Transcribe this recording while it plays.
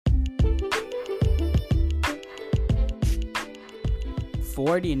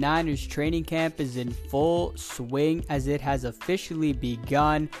49ers training camp is in full swing as it has officially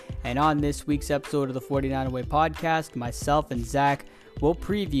begun. And on this week's episode of the 49er Way podcast, myself and Zach will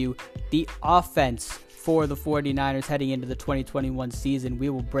preview the offense for the 49ers heading into the 2021 season. We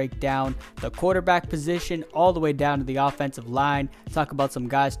will break down the quarterback position all the way down to the offensive line, talk about some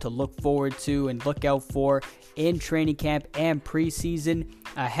guys to look forward to and look out for in training camp and preseason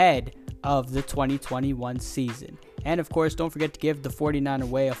ahead of the 2021 season. And of course, don't forget to give the 49er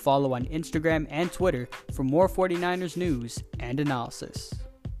Way a follow on Instagram and Twitter for more 49ers news and analysis.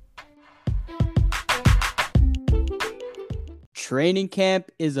 Training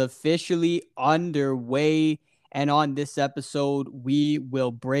camp is officially underway, and on this episode, we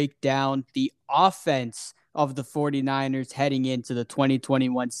will break down the offense of the 49ers heading into the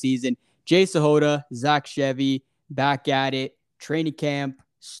 2021 season. Jay Sahota, Zach Chevy, back at it. Training camp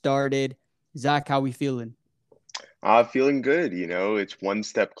started. Zach, how we feeling? Feeling good. It's one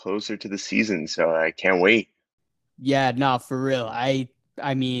step closer to the season, so I can't wait. Yeah, no, for real. I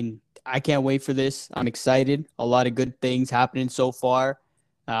mean, I can't wait for this. I'm excited. A lot of good things happening so far.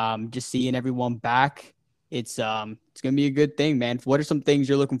 Just seeing everyone back. It's gonna be a good thing, man. What are some things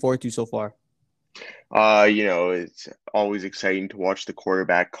you're looking forward to so far? It's always exciting to watch the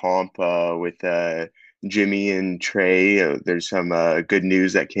quarterback comp with Jimmy and Trey. There's some good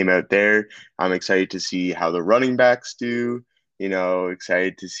news that came out there. I'm excited to see how the running backs do.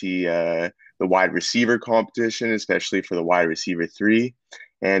 Excited to see the wide receiver competition, especially for the wide receiver 3.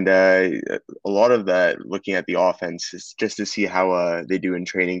 And a lot of that, looking at the offense, is just to see how they do in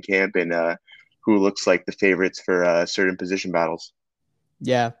training camp and who looks like the favorites for certain position battles.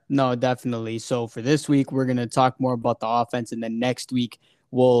 Yeah, no, definitely. So for this week, we're going to talk more about the offense, and then next week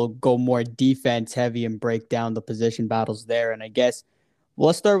we'll go more defense heavy and break down the position battles there. And I guess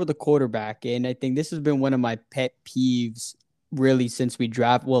let's start with the quarterback. And I think this has been one of my pet peeves really since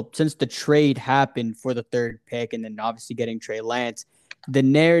since the trade happened for the third pick, and then obviously getting Trey Lance. The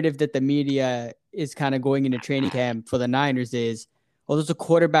narrative that the media is kind of going into training camp for the Niners is, oh, there's a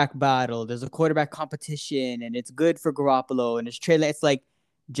quarterback battle, there's a quarterback competition, and it's good for Garoppolo, and it's Trey Lance. It's like,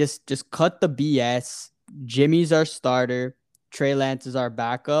 just cut the BS. Jimmy's our starter. Trey Lance is our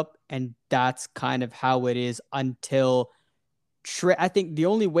backup. And that's kind of how it is until I think the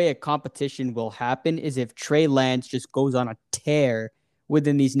only way a competition will happen is if Trey Lance just goes on a tear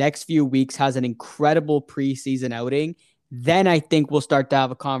within these next few weeks, has an incredible preseason outing. Then I think we'll start to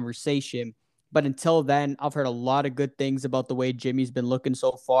have a conversation. But until then, I've heard a lot of good things about the way Jimmy's been looking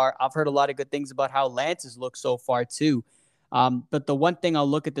so far. I've heard a lot of good things about how Lance has looked so far too. But the one thing I'll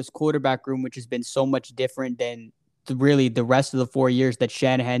look at this quarterback room, which has been so much different than really the rest of the 4 years that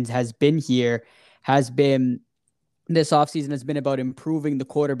Shanahan has been here, this offseason has been about improving the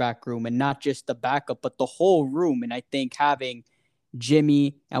quarterback room and not just the backup, but the whole room. And I think having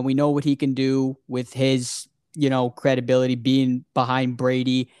Jimmy, and we know what he can do with his, credibility, being behind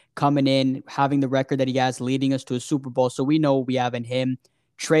Brady, coming in, having the record that he has, leading us to a Super Bowl. So we know what we have in him.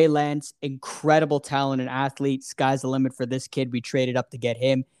 Trey Lance, incredible talent and athlete. Sky's the limit for this kid. We traded up to get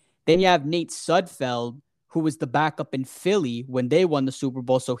him. Then you have Nate Sudfeld, who was the backup in Philly when they won the Super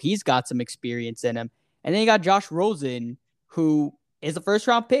Bowl, so he's got some experience in him. And then you got Josh Rosen, who is a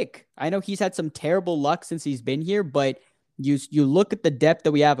first-round pick. I know he's had some terrible luck since he's been here, but you look at the depth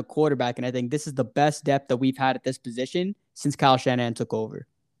that we have at quarterback, and I think this is the best depth that we've had at this position since Kyle Shanahan took over.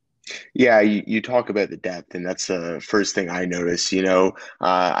 Yeah, you talk about the depth, and that's the first thing I notice.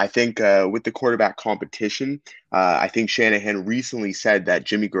 I think with the quarterback competition, I think Shanahan recently said that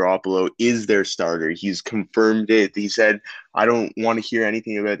Jimmy Garoppolo is their starter. He's confirmed it. He said, I don't want to hear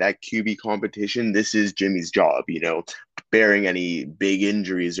anything about that QB competition. This is Jimmy's job, bearing any big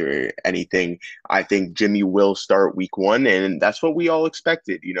injuries or anything. I think Jimmy will start week 1, and that's what we all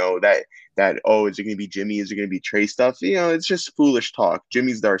expected, oh, is it going to be Jimmy? Is it going to be Trey stuff? It's just foolish talk.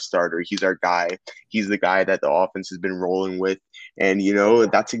 Jimmy's our starter. He's our guy. He's the guy that the offense has been rolling with. And,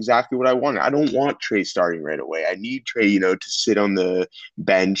 that's exactly what I want. I don't want Trey starting right away. I need Trey, to sit on the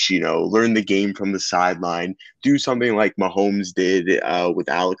bench, learn the game from the sideline, do something like Mahomes did with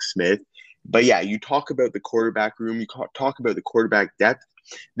Alex Smith. But yeah, you talk about the quarterback room, you talk about the quarterback depth.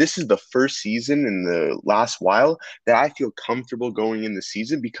 This is the first season in the last while that I feel comfortable going in the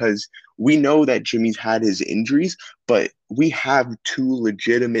season because we know that Jimmy's had his injuries, but we have 2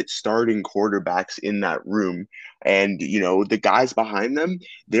 legitimate starting quarterbacks in that room. And, the guys behind them,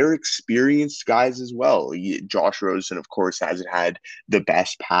 they're experienced guys as well. Josh Rosen, of course, hasn't had the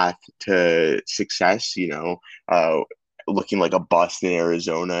best path to success, looking like a bust in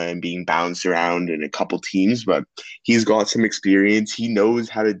Arizona and being bounced around in a couple teams, but he's got some experience. He knows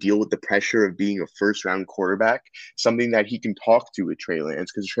how to deal with the pressure of being a first round quarterback, something that he can talk to with Trey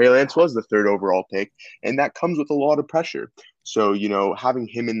Lance, because Trey Lance was the third overall pick, and that comes with a lot of pressure. So, having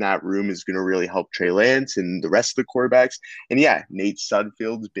him in that room is going to really help Trey Lance and the rest of the quarterbacks. And yeah, Nate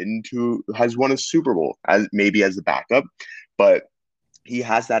Sudfeld's has won a Super Bowl as the backup, but he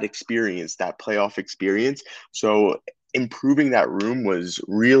has that experience, that playoff experience. So improving that room was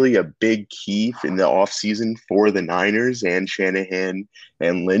really a big key in the offseason for the Niners and Shanahan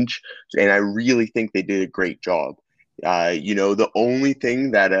and Lynch. And I really think they did a great job. The only thing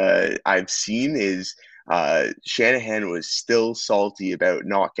that I've seen is Shanahan was still salty about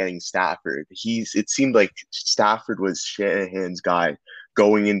not getting Stafford. It seemed like Stafford was Shanahan's guy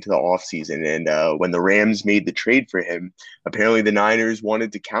going into the offseason. And when the Rams made the trade for him, apparently the Niners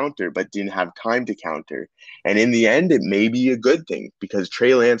wanted to counter, but didn't have time to counter. And in the end, it may be a good thing because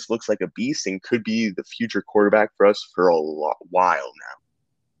Trey Lance looks like a beast and could be the future quarterback for us for a while now.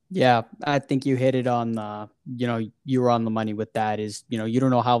 Yeah, I think you hit it on you were on the money with that you don't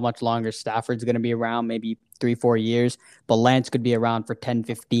know how much longer Stafford's going to be around, maybe 3-4 years, but Lance could be around for 10,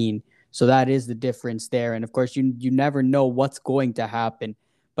 15. So that is the difference there. And of course, you never know what's going to happen,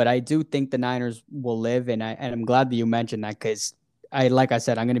 but I do think the Niners will live. And I'm glad that you mentioned that because like I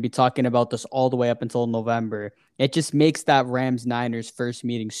said, I'm going to be talking about this all the way up until November. It just makes that Rams Niners first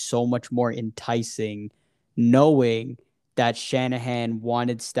meeting so much more enticing, knowing that Shanahan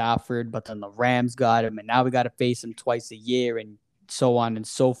wanted Stafford, but then the Rams got him, and now we got to face him twice a year, and so on and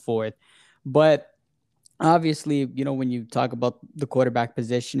so forth. But obviously, when you talk about the quarterback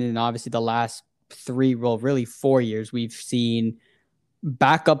position, and obviously the last really 4 years, we've seen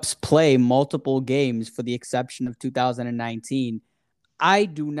backups play multiple games for the exception of 2019. I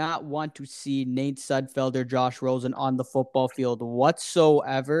do not want to see Nate Sudfeld or Josh Rosen on the football field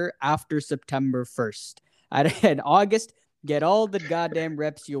whatsoever after September 1st. In August, get all the goddamn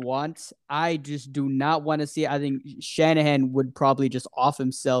reps you want. I just do not want to see. I think Shanahan would probably just off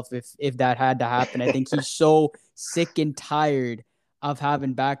himself if that had to happen. I think he's so sick and tired of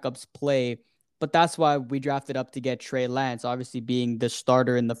having backups play. But that's why we drafted up to get Trey Lance, obviously being the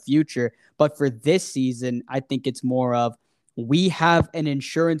starter in the future. But for this season, I think it's more of we have an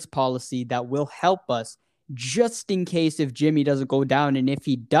insurance policy that will help us just in case if Jimmy doesn't go down. And if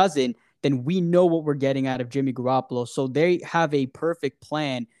he doesn't, then we know what we're getting out of Jimmy Garoppolo. So they have a perfect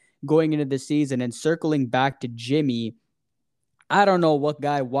plan going into the season. And circling back to Jimmy, I don't know what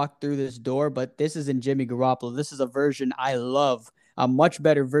guy walked through this door, but this isn't Jimmy Garoppolo. This is a version I love, a much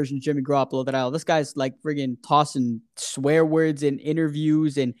better version of Jimmy Garoppolo than I love. This guy's like friggin' tossing swear words in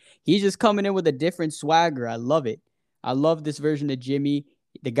interviews, and he's just coming in with a different swagger. I love it. I love this version of Jimmy.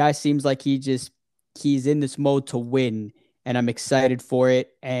 The guy seems like he's in this mode to win, and I'm excited for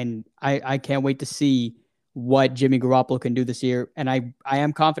it. And I can't wait to see what Jimmy Garoppolo can do this year. And I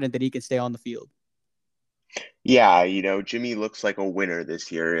am confident that he can stay on the field. Yeah, Jimmy looks like a winner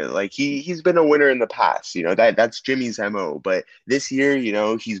this year. Like he's been a winner in the past, that's Jimmy's MO. But this year,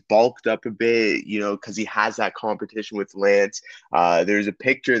 he's bulked up a bit, because he has that competition with Lance. There's a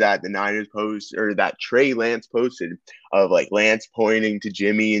picture that the Niners post or that Trey Lance posted of like Lance pointing to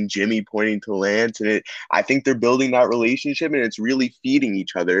Jimmy and Jimmy pointing to Lance. And I think they're building that relationship and it's really feeding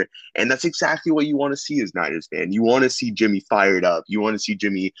each other. And that's exactly what you want to see as Niners fan. You want to see Jimmy fired up. You want to see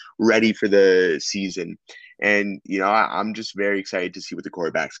Jimmy ready for the season. And, I'm just very excited to see what the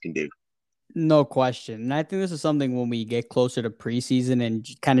quarterbacks can do. No question. And I think this is something when we get closer to preseason and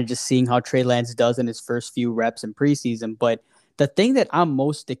kind of just seeing how Trey Lance does in his first few reps in preseason. But the thing that I'm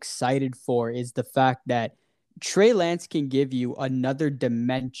most excited for is the fact that Trey Lance can give you another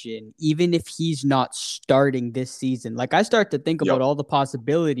dimension, even if he's not starting this season. Like I start to think about Yep. all the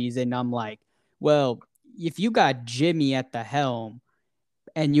possibilities, and I'm like, well, if you got Jimmy at the helm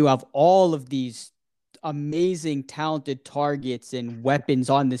and you have all of these amazing, talented targets and weapons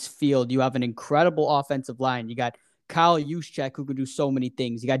on this field. You have an incredible offensive line. You got Kyle Juszczyk, who can do so many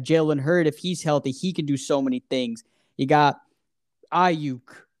things. You got Jalen Hurd. If he's healthy, he can do so many things. You got Ayuk,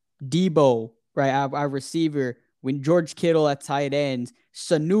 Debo, right? Our receiver, when George Kittle at tight ends,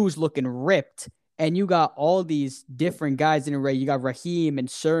 Sanu's looking ripped. And you got all these different guys in a array. You got Raheem and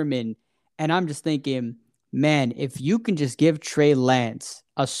Sermon. And I'm just thinking, man, if you can just give Trey Lance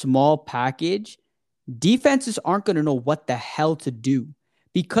a small package, defenses aren't going to know what the hell to do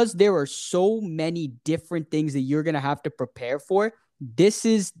because there are so many different things that you're going to have to prepare for. This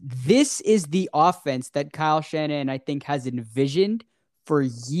is the offense that Kyle Shanahan, I think, has envisioned for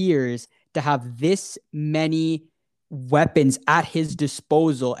years to have this many weapons at his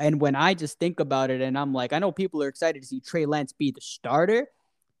disposal. And when I just think about it, and I'm like, I know people are excited to see Trey Lance be the starter.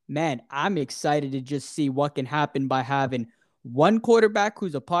 Man, I'm excited to just see what can happen by having one quarterback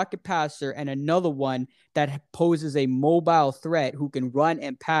who's a pocket passer and another one that poses a mobile threat who can run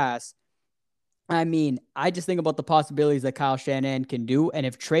and pass. I mean, I just think about the possibilities that Kyle Shanahan can do. And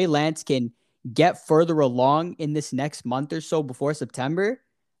if Trey Lance can get further along in this next month or so before September,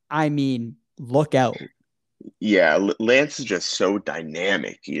 I mean, look out. Yeah, Lance is just so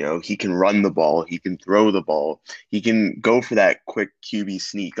dynamic. He can run the ball, he can throw the ball, he can go for that quick QB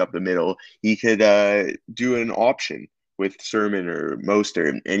sneak up the middle. He could do an option with Sermon or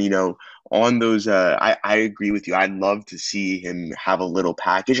Mostert. And, on those, I agree with you. I'd love to see him have a little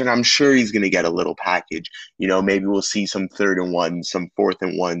package, and I'm sure he's going to get a little package. Maybe we'll see some third and ones, some fourth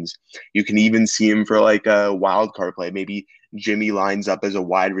and ones. You can even see him for like a wild card play. Maybe Jimmy lines up as a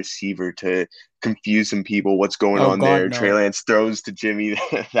wide receiver to confuse some people what's going Oh on God, there. Trey no. Lance throws to Jimmy.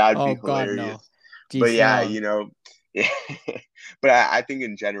 That'd Oh be God, no. hilarious. But Jeez, yeah, no. yeah. But I think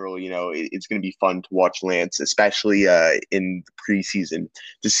in general, it's going to be fun to watch Lance, especially in the preseason,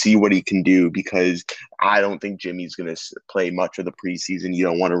 to see what he can do because I don't think Jimmy's going to play much of the preseason. You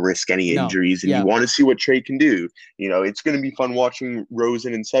don't want to risk any No. injuries, and you Yeah. want to see what Trey can do. It's going to be fun watching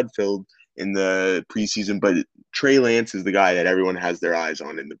Rosen and Sudfeld in the preseason, but Trey Lance is the guy that everyone has their eyes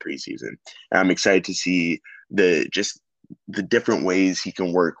on in the preseason. And I'm excited to see the different ways he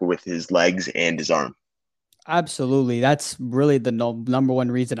can work with his legs and his arm. Absolutely. That's really the number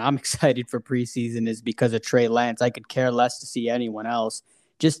one reason I'm excited for preseason is because of Trey Lance. I could care less to see anyone else,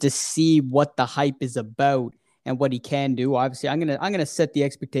 just to see what the hype is about and what he can do. Obviously, I'm gonna set the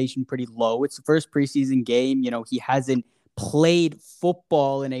expectation pretty low. It's the first preseason game. He hasn't played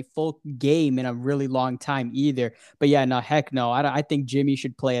football in a full game in a really long time either. But yeah, no, heck no. I think Jimmy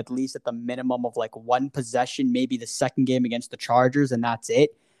should play at least at the minimum of like one possession, maybe the second game against the Chargers, and that's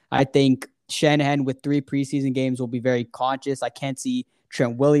it. I think Shanahan with 3 preseason games will be very conscious. I can't see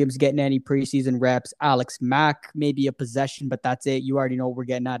Trent Williams getting any preseason reps. Alex Mack, maybe a possession, but that's it. You already know what we're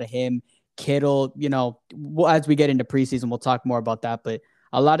getting out of him. Kittle, as we get into preseason, we'll talk more about that. But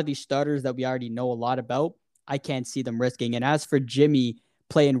a lot of these starters that we already know a lot about, I can't see them risking. And as for Jimmy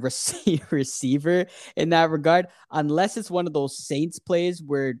playing receiver in that regard, unless it's one of those Saints plays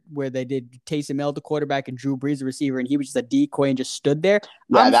where they did Taysom Hill the quarterback and Drew Brees the receiver, and he was just a decoy and just stood there.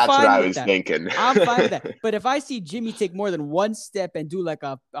 Yeah, I'm that's what fine I with was that. thinking. I'm fine with that. But if I see Jimmy take more than one step and do like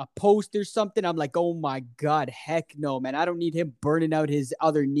a post or something, I'm like, oh my God, heck no, man. I don't need him burning out his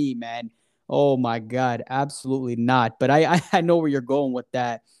other knee, man. Oh my God, absolutely not. But I know where you're going with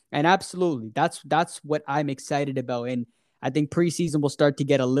that. And absolutely, that's what I'm excited about. And I think preseason will start to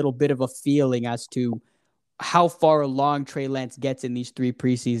get a little bit of a feeling as to how far along Trey Lance gets in these 3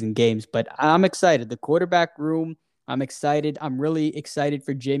 preseason games. But I'm excited. The quarterback room, I'm excited. I'm really excited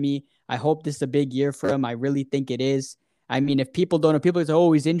for Jimmy. I hope this is a big year for him. I really think it is. I mean, if people don't know, people say,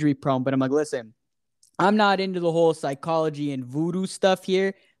 oh, he's injury prone. But I'm like, listen, I'm not into the whole psychology and voodoo stuff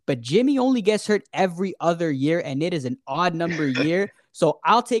here, but Jimmy only gets hurt every other year, and it is an odd number year. So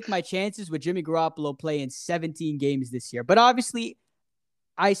I'll take my chances with Jimmy Garoppolo playing 17 games this year. But obviously,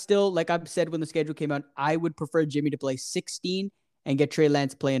 I still, like I've said when the schedule came out, I would prefer Jimmy to play 16 and get Trey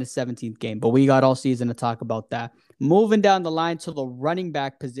Lance playing a 17th game. But we got all season to talk about that. Moving down the line to the running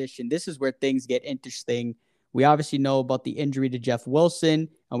back position, this is where things get interesting. We obviously know about the injury to Jeff Wilson,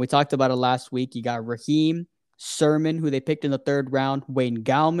 and we talked about it last week. You got Raheem, Sermon, who they picked in the 3rd round, Wayne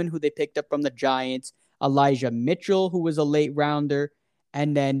Gallman, who they picked up from the Giants, Elijah Mitchell, who was a late rounder,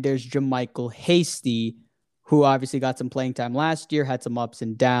 and then there's JaMycal Hasty, who obviously got some playing time last year, had some ups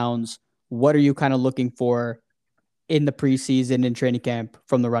and downs. What are you kind of looking for in the preseason and training camp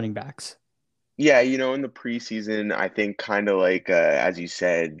from the running backs? Yeah, in the preseason, I think kind of like as you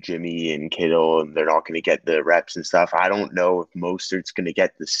said, Jimmy and Kittle, and they're not going to get the reps and stuff. I don't know if Mostert's going to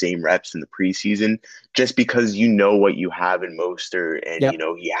get the same reps in the preseason, just because you know what you have in Mostert, and Yep.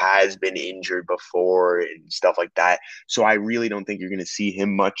 he has been injured before and stuff like that. So I really don't think you're going to see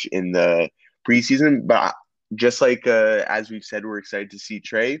him much in the preseason. But just like as we've said, we're excited to see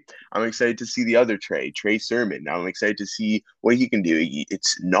Trey. I'm excited to see the other Trey Sermon. I'm excited to see what he can do.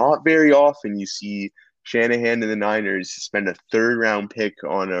 It's not very often you see Shanahan and the Niners spend a 3rd round pick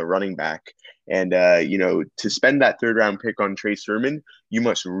on a running back. And, to spend that 3rd round pick on Trey Sermon, you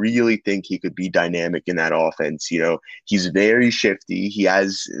must really think he could be dynamic in that offense. He's very shifty. He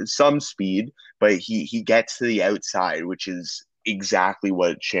has some speed, but he gets to the outside, which is exactly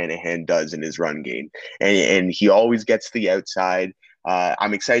what Shanahan does in his run game. And he always gets to the outside.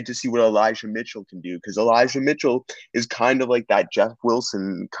 I'm excited to see what Elijah Mitchell can do because Elijah Mitchell is kind of like that Jeff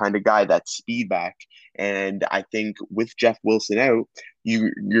Wilson kind of guy, that speed back. And I think with Jeff Wilson out,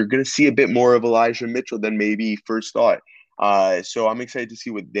 you're going to see a bit more of Elijah Mitchell than maybe first thought. So I'm excited to see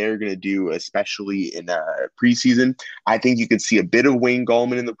what they're going to do, especially in preseason. I think you could see a bit of Wayne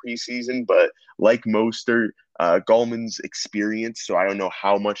Gallman in the preseason, but like Mostert, Gallman's experience, so I don't know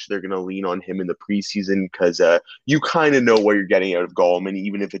how much they're going to lean on him in the preseason because you kind of know what you're getting out of Gallman,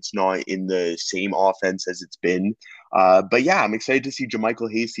 even if it's not in the same offense as it's been. But yeah, I'm excited to see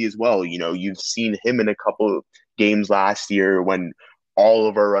JaMycal Hasty as well. You know, you've seen him in a couple of games last year when all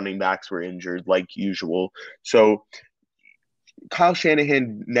of our running backs were injured, like usual. So Kyle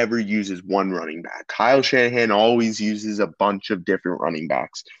Shanahan never uses one running back. Kyle Shanahan always uses a bunch of different running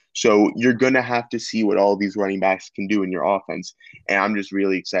backs. So you're going to have to see what all these running backs can do in your offense. And I'm just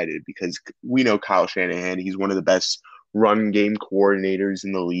really excited because we know Kyle Shanahan. He's one of the best run game coordinators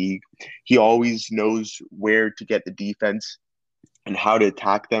in the league. He always knows where to get the defense and how to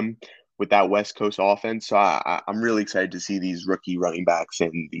attack them with that West Coast offense. So I'm really excited to see these rookie running backs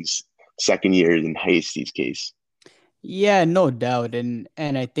and these second years in Hasty's case. Yeah, no doubt. And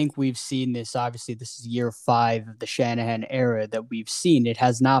I think we've seen this. Obviously, this is year 5 of the Shanahan era that we've seen. It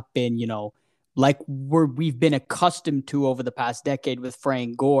has not been, like we've been accustomed to over the past decade with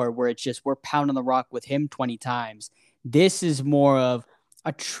Frank Gore, where it's just we're pounding the rock with him 20 times. This is more of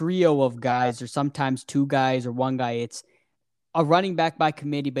a trio of guys, or sometimes two guys or one guy. It's a running back by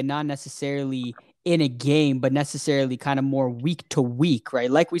committee, but not necessarily in a game, but necessarily kind of more week to week,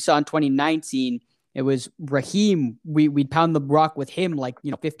 right? Like we saw in 2019, it was Raheem. We'd pound the rock with him like,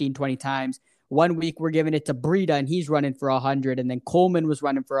 15, 20 times. One week we're giving it to Breida and he's running for 100. And then Coleman was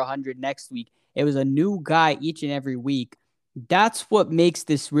running for 100 next week. It was a new guy each and every week. That's what makes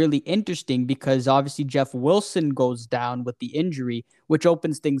this really interesting because obviously Jeff Wilson goes down with the injury, which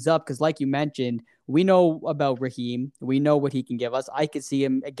opens things up. Because like you mentioned, we know about Raheem. We know what he can give us. I could see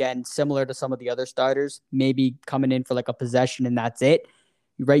him again, similar to some of the other starters, maybe coming in for like a possession and that's it.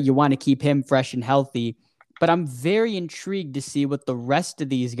 Right? You want to keep him fresh and healthy. But I'm very intrigued to see what the rest of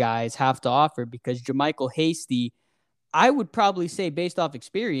these guys have to offer because JaMycal Hasty, I would probably say based off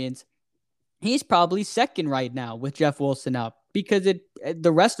experience, he's probably second right now with Jeff Wilson up because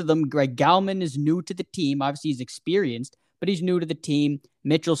the rest of them, Greg Gallman is new to the team. Obviously, he's experienced, but he's new to the team.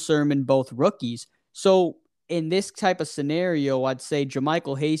 Mitchell Sermon, both rookies. So in this type of scenario, I'd say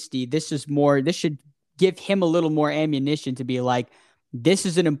JaMycal Hasty, this should give him a little more ammunition to be like, this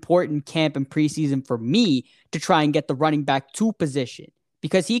is an important camp and preseason for me to try and get the running back to position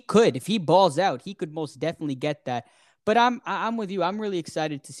because he could, if he balls out, he could most definitely get that. But I'm with you. I'm really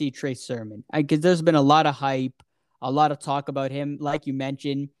excited to see Trey Sermon because there's been a lot of hype, a lot of talk about him. Like you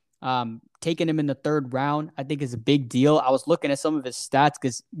mentioned, taking him in the 3rd round, I think is a big deal. I was looking at some of his stats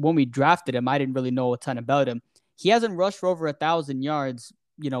because when we drafted him, I didn't really know a ton about him. He hasn't rushed for over 1,000 yards,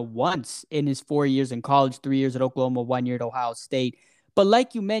 once in his 4 years in college, 3 years at Oklahoma, 1 year at Ohio State. But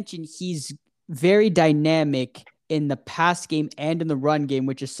like you mentioned, he's very dynamic in the pass game and in the run game,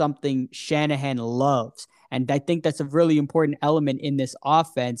 which is something Shanahan loves. And I think that's a really important element in this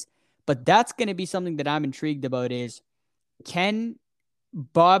offense. But that's going to be something that I'm intrigued about is can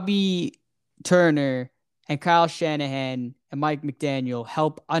Bobby Turner and Kyle Shanahan and Mike McDaniel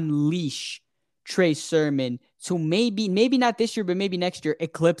help unleash Trey Sermon to maybe not this year, but maybe next year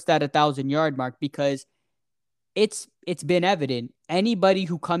eclipse that 1,000-yard mark because it's been evident. Anybody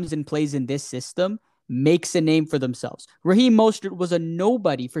who comes and plays in this system makes a name for themselves. Raheem Mostert was a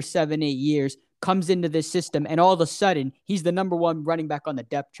nobody for 7, 8 years, comes into this system, and all of a sudden, he's the number 1 running back on the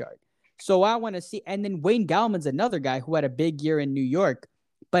depth chart. So I want to see, and then Wayne Gallman's another guy who had a big year in New York.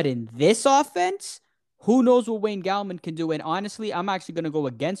 But in this offense, who knows what Wayne Gallman can do? And honestly, I'm actually going to go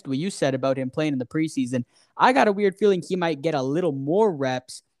against what you said about him playing in the preseason. I got a weird feeling he might get a little more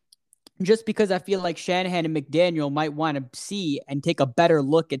reps just because I feel like Shanahan and McDaniel might want to see and take a better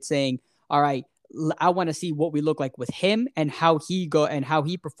look at saying, all right, I want to see what we look like with him and how he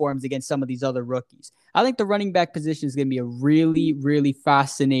performs against some of these other rookies. I think the running back position is going to be a really, really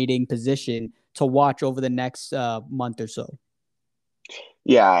fascinating position to watch over the next month or so.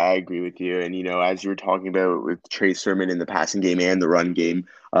 Yeah, I agree with you. And, as you were talking about with Trey Sermon in the passing game and the run game,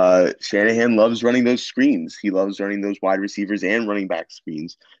 Shanahan loves running those screens. He loves running those wide receivers and running back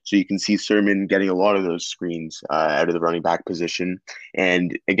screens. So you can see Sermon getting a lot of those screens out of the running back position.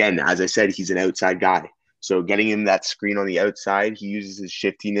 And again, as I said, he's an outside guy. So getting him that screen on the outside, he uses his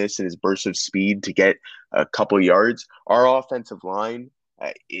shiftiness and his burst of speed to get a couple yards. Our offensive line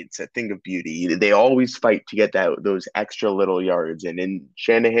it's a thing of beauty. They always fight to get those extra little yards, and in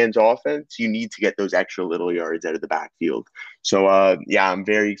Shanahan's offense, you need to get those extra little yards out of the backfield. So, yeah, I'm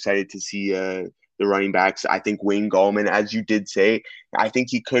very excited to see the running backs. I think Wayne Gallman, as you did say, I think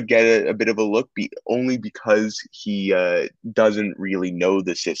he could get a bit of a look, only because he doesn't really know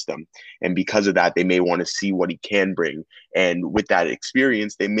the system, and because of that, they may want to see what he can bring. And with that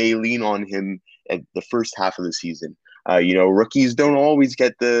experience, they may lean on him at the first half of the season. Rookies don't always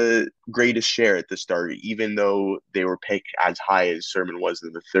get the greatest share at the start, even though they were picked as high as Sermon was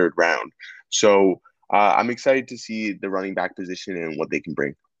in the third round. So I'm excited to see the running back position and what they can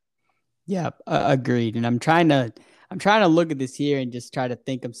bring. Yeah, agreed. And I'm trying to look at this here and just try to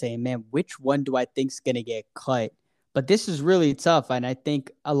think. I'm saying, man, which one do I think's gonna get cut? But this is really tough, and I think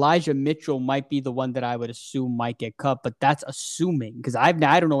Elijah Mitchell might be the one that I would assume might get cut. But that's assuming, because I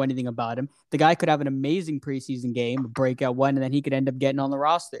don't know anything about him. The guy could have an amazing preseason game, a breakout one, and then he could end up getting on the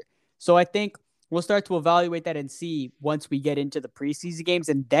roster. So I think we'll start to evaluate that and see once we get into the preseason games,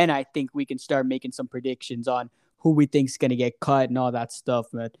 and then I think we can start making some predictions on who we think's gonna get cut and all that stuff,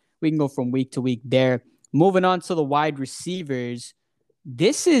 man. We can go from week to week there. Moving on to the wide receivers.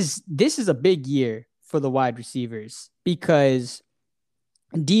 This is a big year for the wide receivers because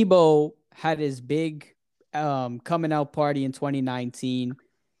Debo had his big coming out party in 2019.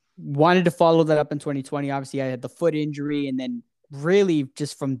 Wanted to follow that up in 2020. Obviously, I had the foot injury, and then really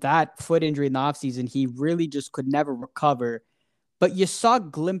just from that foot injury in the offseason, he really just could never recover. But you saw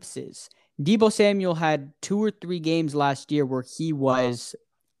glimpses. Debo Samuel had 2 or 3 games last year where he was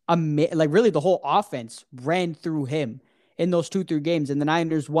like really the whole offense ran through him in those 2, 3 games, and the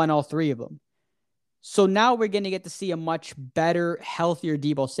Niners won all 3 of them. So now we're going to get to see a much better, healthier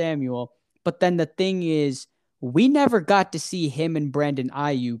Debo Samuel. But then the thing is, we never got to see him and Brandon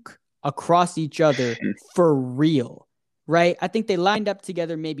Ayuk across each other for real, right? I think they lined up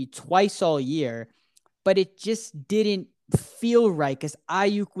together maybe twice all year, but it just didn't feel right because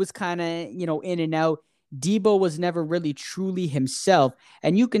Ayuk was kind of, in and out. Debo was never really truly himself.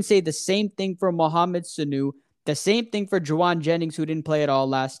 And you can say the same thing for Mohamed Sanu, the same thing for Juwan Jennings, who didn't play at all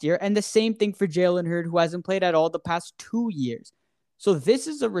last year, and the same thing for Jalen Hurd, who hasn't played at all the past 2 years. So this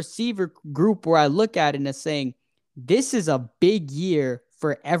is a receiver group where I look at it and saying, this is a big year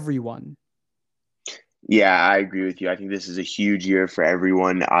for everyone. Yeah, I agree with you. I think this is a huge year for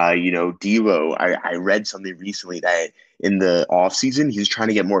everyone. Devo, I read something recently that in the off season, he's trying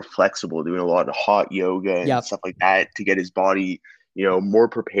to get more flexible, doing a lot of hot yoga and Yep. stuff like that to get his body, more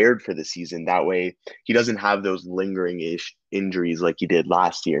prepared for the season. That way he doesn't have those lingering ish injuries like he did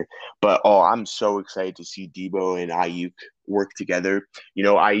last year. But I'm so excited to see Debo and Ayuk work together.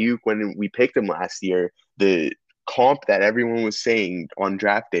 Ayuk, when we picked him last year, the comp that everyone was saying on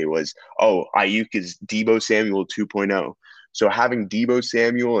draft day was, oh, Ayuk is Debo Samuel 2.0. So having Debo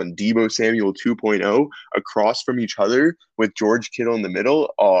Samuel and Debo Samuel 2.0 across from each other with George Kittle in the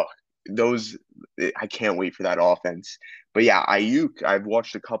middle, those I can't wait for that offense. But yeah, Ayuk, I've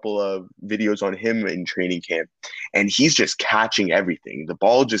watched a couple of videos on him in training camp, and he's just catching everything. The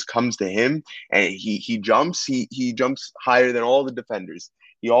ball just comes to him, and he jumps. He jumps higher than all the defenders.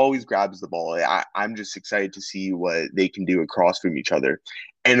 He always grabs the ball. I'm just excited to see what they can do across from each other.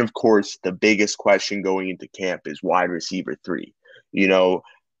 And of course, the biggest question going into camp is wide receiver 3. You know,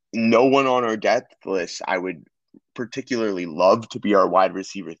 no one on our depth list I would particularly love to be our wide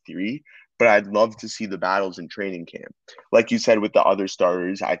receiver 3, but I'd love to see the battles in training camp. Like you said with the other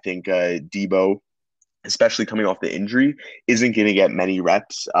starters, I think Debo, especially coming off the injury, isn't going to get many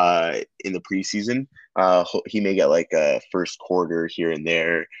reps in the preseason. He may get like a first quarter here and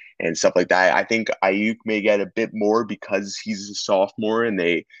there and stuff like that. I think Ayuk may get a bit more because he's a sophomore and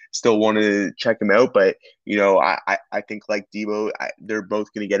they still want to check him out. But, I think like Debo, they're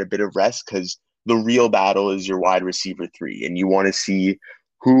both going to get a bit of rest because the real battle is your wide receiver 3. And you want to see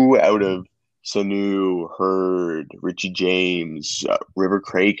who out of Sanu, Hurd, Richie James, River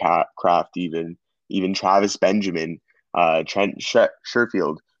Craycraft, even Travis Benjamin, Trent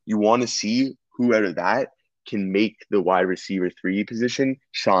Sherfield. You want to see who out of that can make the wide receiver 3 position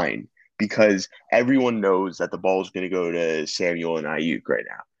shine because everyone knows that the ball is going to go to Samuel and Ayuk right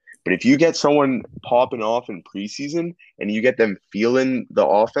now. But if you get someone popping off in preseason and you get them feeling the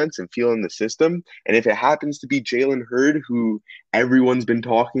offense and feeling the system, and if it happens to be Jalen Hurd, who everyone's been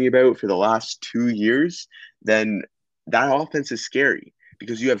talking about for the last 2 years, then that offense is scary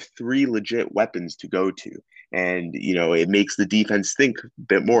because you have 3 legit weapons to go to. And, it makes the defense think a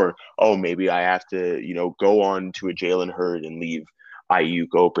bit more, oh, maybe I have to, go on to a Jalen Hurd and leave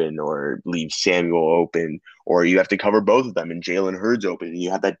Ayuk open or leave Samuel open, or you have to cover both of them and Jalen Hurd's open and you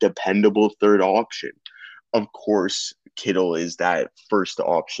have that dependable third option. Of course, Kittle is that first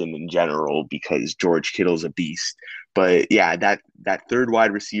option in general because George Kittle's a beast. But yeah, that third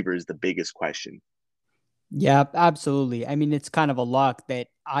wide receiver is the biggest question. Yeah, absolutely. I mean, it's kind of a lock that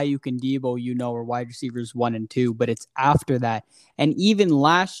Ayuk and Debo, are wide receivers 1 and 2, but it's after that. And even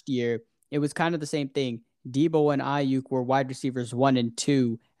last year, it was kind of the same thing. Debo and Ayuk were wide receivers 1 and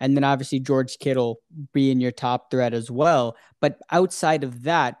 2, and then obviously George Kittle being your top threat as well. But outside of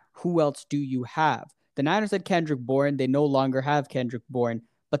that, who else do you have? The Niners had Kendrick Bourne. They no longer have Kendrick Bourne.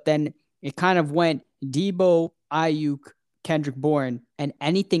 But then it kind of went Debo, Ayuk, Kendrick Bourne, and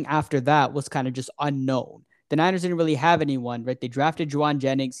anything after that was kind of just unknown. The Niners didn't really have anyone, right? They drafted Juwan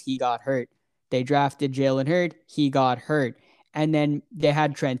Jennings, he got hurt. They drafted Jalen Hurd, he got hurt. And then they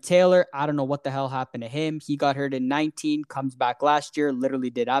had Trent Taylor. I don't know what the hell happened to him. He got hurt in 19, comes back last year, literally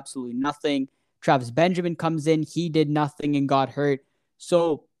did absolutely nothing. Travis Benjamin comes in, he did nothing and got hurt.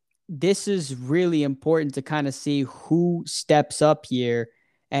 So this is really important to kind of see who steps up here,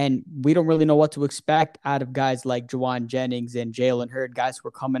 and we don't really know what to expect out of guys like Juwan Jennings and Jalen Hurd, guys who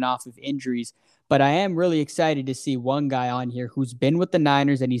are coming off of injuries. But I am really excited to see one guy on here who's been with the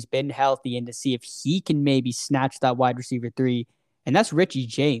Niners and he's been healthy, and to see if he can maybe snatch that wide receiver 3. And that's Richie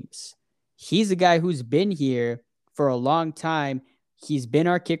James. He's a guy who's been here for a long time. He's been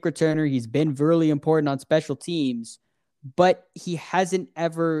our kick returner. He's been really important on special teams, but he hasn't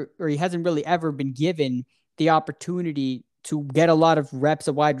really ever been given the opportunity to get a lot of reps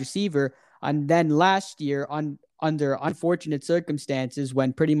at wide receiver. And then last year, under unfortunate circumstances,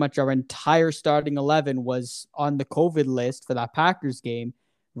 when pretty much our entire starting 11 was on the COVID list for that Packers game,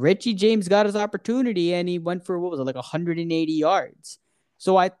 Richie James got his opportunity and he went for, what was it, like 180 yards.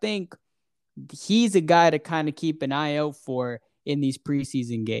 So I think he's a guy to kind of keep an eye out for in these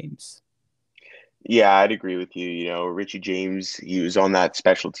preseason games. Yeah, I'd agree with you. Richie James, he was on that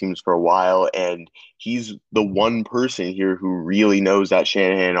special teams for a while, and he's the one person here who really knows that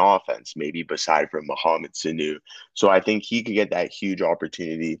Shanahan offense, maybe beside from Mohamed Sanu. So I think he could get that huge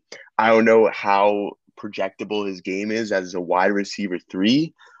opportunity. I don't know how projectable his game is as a wide receiver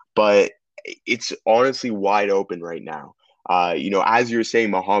 3, but it's honestly wide open right now. As you're saying,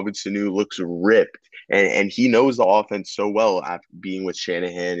 Mohamed Sanu looks ripped, and he knows the offense so well after being with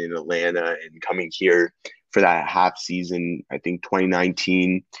Shanahan in Atlanta and coming here for that half season, I think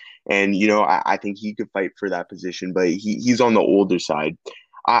 2019. And, I think he could fight for that position, but he's on the older side.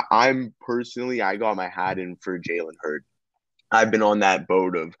 I'm personally, I got my hat in for Jalen Hurd. I've been on that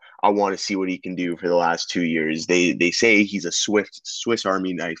boat of I want to see what he can do for the last 2 years. They say he's a Swiss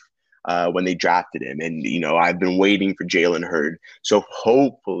Army knife when they drafted him, and I've been waiting for Jalen Hurd. So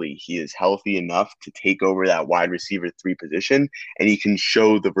hopefully he is healthy enough to take over that wide receiver 3 position, and he can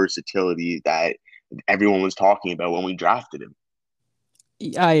show the versatility that everyone was talking about when we drafted him.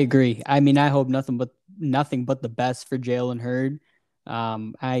 I agree. I mean, I hope nothing but the best for Jalen Hurd.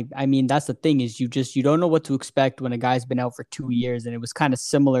 I mean that's the thing is you don't know what to expect when a guy's been out for 2 years, and it was kind of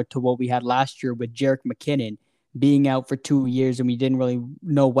similar to what we had last year with Jerick McKinnon being out for 2 years, and we didn't really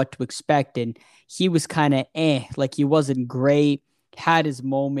know what to expect, and he was kind of like he wasn't great, had his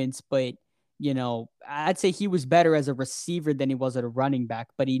moments, but I'd say he was better as a receiver than he was at a running back,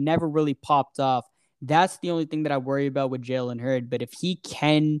 but he never really popped off. That's the only thing that I worry about with Jalen Hurd. But if he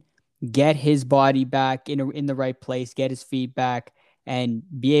can get his body back in the right place, get his feet back, and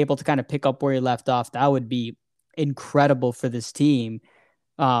be able to kind of pick up where he left off, that would be incredible for this team.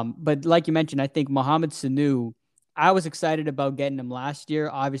 But like you mentioned, I think Mohamed Sanu, I was excited about getting him last year.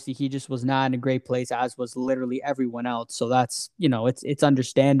 Obviously, he just was not in a great place, as was literally everyone else. So that's, it's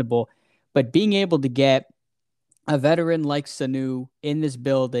understandable. But being able to get a veteran like Sanu in this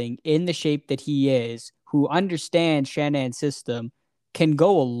building, in the shape that he is, who understands Shanahan's system, can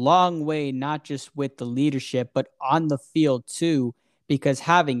go a long way, not just with the leadership, but on the field too. Because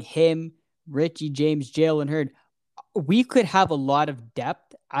having him, Richie James, Jalen Hurd, we could have a lot of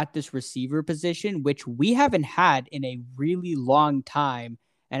depth at this receiver position, which we haven't had in a really long time.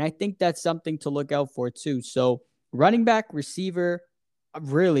 And I think that's something to look out for too. So, running back, receiver,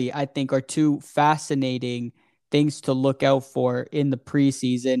 really, I think are two fascinating things to look out for in the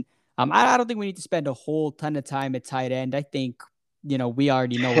preseason. I don't think we need to spend a whole ton of time at tight end. I think, we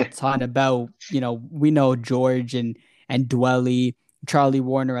already know a ton about, we know George and Dwelly, Charlie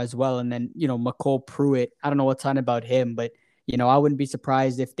Warner as well. And then, McCole Pruitt. I don't know a ton about him, but, I wouldn't be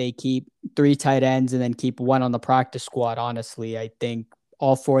surprised if they keep 3 tight ends and then keep one on the practice squad. Honestly, I think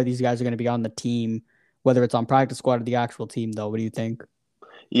all 4 of these guys are going to be on the team, whether it's on practice squad or the actual team, though. What do you think?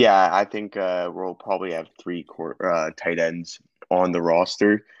 Yeah, I think we'll probably have 3 tight ends on the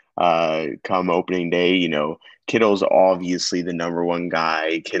roster. come opening day. Kittle's obviously the number one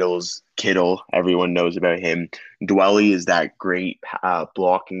guy. Kittle's Kittle. Everyone knows about him. Dwelly is that great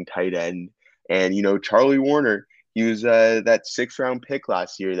blocking tight end. And, Charlie Warner, he was that 6th round pick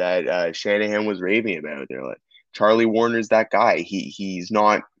last year that Shanahan was raving about. They're like, Charlie Warner's that guy. He's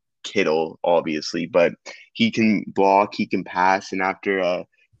not Kittle, obviously, but he can block, he can pass. And after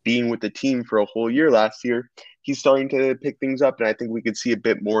being with the team for a whole year last year, he's starting to pick things up. And I think we could see a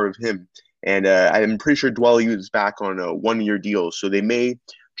bit more of him. And I'm pretty sure Dwelly is back on a 1 year deal. So they may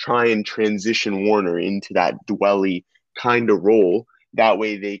try and transition Warner into that Dwelly kind of role. That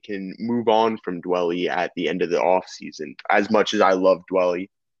way they can move on from Dwelly at the end of the offseason. As much as I love Dwelly,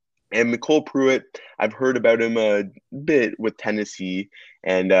 and McCole Pruitt, I've heard about him a bit with Tennessee,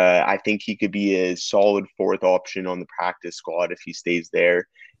 and I think he could be a solid fourth option on the practice squad if he stays there.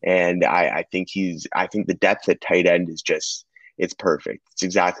 And I think the depth at tight end is it's perfect. It's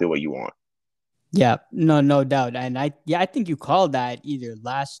exactly what you want. Yeah, no doubt. And I think you called that either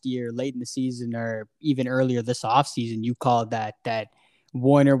last year, late in the season, or even earlier this offseason. You called that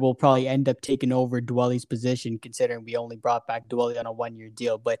Warner will probably end up taking over Dwelly's position, considering we only brought back Dwelly on a 1 year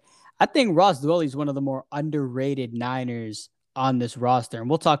deal. But I think Ross Dwelly is one of the more underrated Niners on this roster. And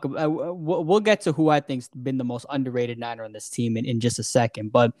we'll talk about, we'll get to who I think's been the most underrated Niner on this team in just a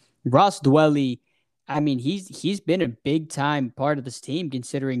second. But Ross Dwelly, I mean, he's been a big time part of this team,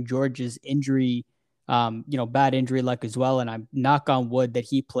 considering George's injury, bad injury luck as well. And I'm knock on wood that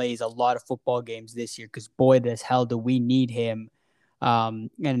he plays a lot of football games this year, because boy, this hell do we need him.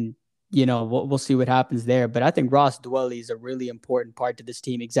 And we'll see what happens there. But I think Ross Dwelly is a really important part to this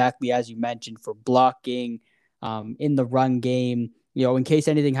team, exactly as you mentioned, for blocking, in the run game. In case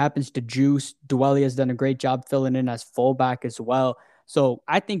anything happens to Juice, Dwelly has done a great job filling in as fullback as well. So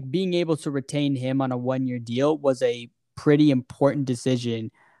I think being able to retain him on a 1 year deal was a pretty important decision.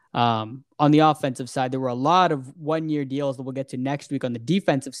 On the offensive side, there were a lot of 1 year deals that we'll get to next week on the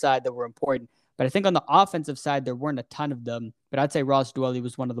defensive side that were important. But I think on the offensive side, there weren't a ton of them. But I'd say Ross Dwelly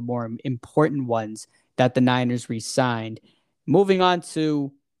was one of the more important ones that the Niners re-signed. Moving on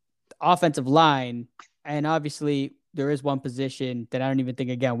to the offensive line, and obviously there is one position that I don't even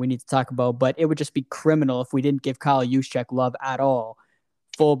think, again, we need to talk about, but it would just be criminal if we didn't give Kyle Juszczyk love at all.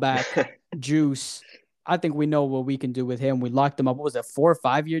 Fullback, Juice. I think we know what we can do with him. We locked him up. What was it, 4 or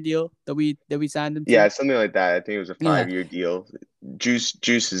 5 year deal that we signed him to? Yeah, something like that. I think it was a Yeah. 5 year deal. Juice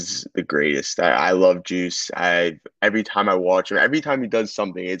is the greatest. I love Juice. Every time I watch him, every time he does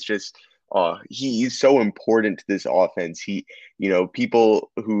something, it's just he's so important to this offense.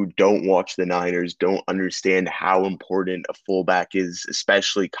 People who don't watch the Niners don't understand how important a fullback is,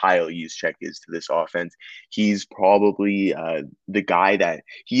 especially Kyle Juszczyk is to this offense. He's probably the guy that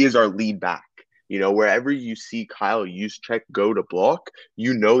he is our lead back. Wherever you see Kyle Juszczyk go to block,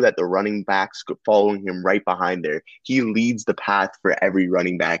 that the running back's following him right behind there. He leads the path for every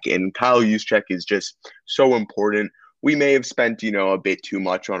running back, and Kyle Juszczyk is just so important. We may have spent, a bit too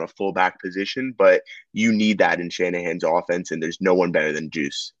much on a fullback position, but you need that in Shanahan's offense, and there's no one better than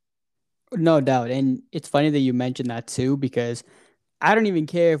Juice. No doubt. And it's funny that you mentioned that too, because I don't even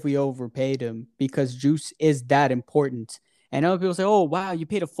care if we overpaid him, because Juice is that important. And other people say, oh, wow, you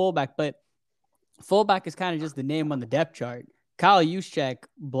paid a fullback, but fullback is kind of just the name on the depth chart. Kyle Juszczyk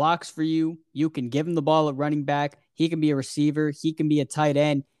blocks for you. You can give him the ball at running back. He can be a receiver. He can be a tight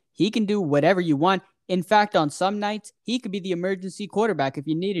end. He can do whatever you want. In fact, on some nights, he could be the emergency quarterback if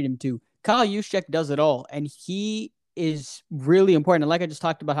you needed him to. Kyle Juszczyk does it all, and he is really important. And like I just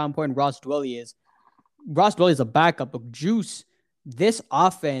talked about how important Ross Dwelly is, Ross Dwelly is a backup, but Juice, this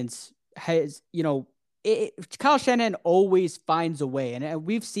offense has, Kyle Shanahan always finds a way. And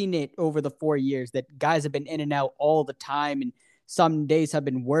we've seen it over the 4 years that guys have been in and out all the time, and some days have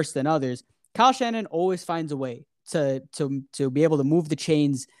been worse than others. Kyle Shanahan always finds a way to be able to move the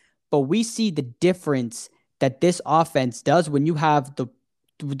chains. But we see the difference that this offense does when you have the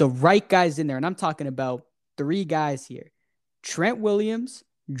right guys in there. And I'm talking about 3 guys here: Trent Williams,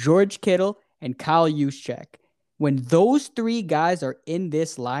 George Kittle, and Kyle Juszczyk. When those 3 guys are in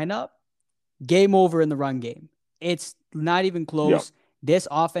this lineup, game over in the run game. It's not even close. Yeah. This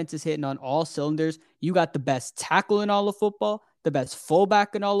offense is hitting on all cylinders. You got the best tackle in all of football, the best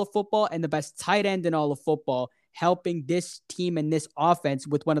fullback in all of football, and the best tight end in all of football, helping this team and this offense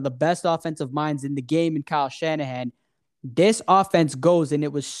with one of the best offensive minds in the game in Kyle Shanahan. This offense goes, and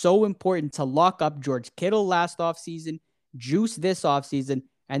it was so important to lock up George Kittle last offseason, Juice this offseason,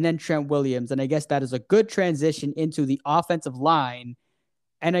 and then Trent Williams. And I guess that is a good transition into the offensive line.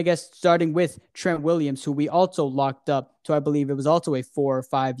 And I guess starting with Trent Williams, who we also locked up to, I believe it was also a 4 or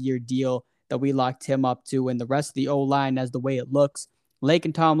 5 year deal that we locked him up to, and the rest of the O-line as the way it looks.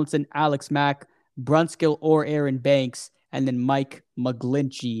 Laken Tomlinson, Alex Mack, Brunskill or Aaron Banks, and then Mike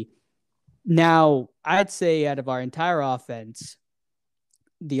McGlinchey. Now, I'd say out of our entire offense,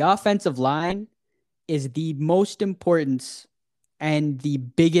 the offensive line is the most important and the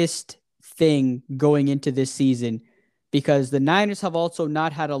biggest thing going into this season because the Niners have also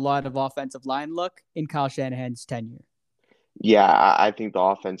not had a lot of offensive line luck in Kyle Shanahan's tenure. Yeah, I think the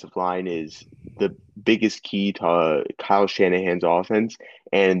offensive line is the biggest key to Kyle Shanahan's offense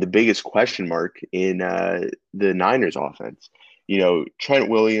and the biggest question mark in the Niners offense. Trent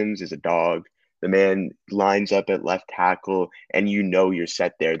Williams is a dog. The man lines up at left tackle, and you're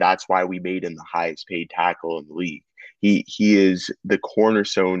set there. That's why we made him the highest paid tackle in the league. He is the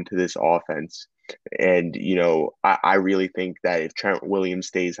cornerstone to this offense. And, I really think that if Trent Williams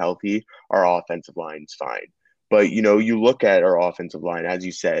stays healthy, our offensive line's fine. But you look at our offensive line, as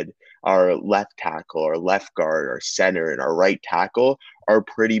you said, our left tackle, our left guard, our center, and our right tackle are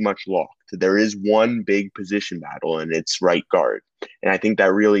pretty much locked. There is one big position battle, and it's right guard. And I think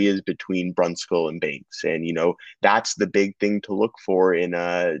that really is between Brunskill and Banks. And that's the big thing to look for in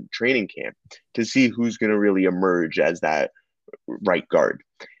a training camp to see who's going to really emerge as that right guard.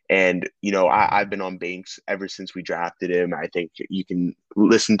 And I've been on Banks ever since we drafted him. I think you can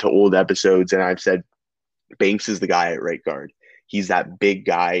listen to old episodes, and I've said Banks is the guy at right guard. He's that big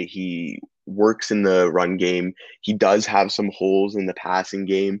guy. He works in the run game. He does have some holes in the passing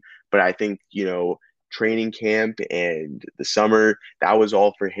game, but I think, training camp and the summer, that was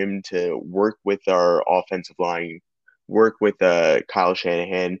all for him to work with our offensive line, work with Kyle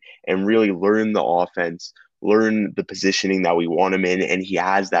Shanahan, and really learn the offense, learn the positioning that we want him in. And he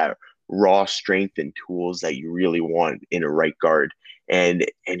has that raw strength and tools that you really want in a right guard. And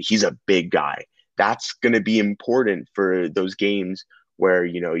he's a big guy. That's going to be important for those games where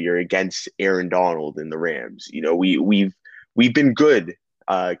you're against Aaron Donald and the Rams. We've been good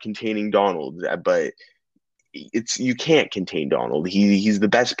containing Donald, but you can't contain Donald. He's the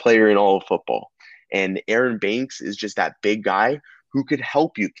best player in all of football, and Aaron Banks is just that big guy who could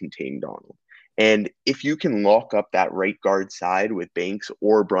help you contain Donald. And if you can lock up that right guard side with Banks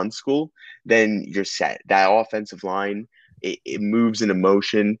or Brunskill, then you're set. That offensive line, it moves in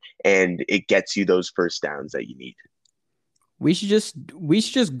motion and it gets you those first downs that you need. We should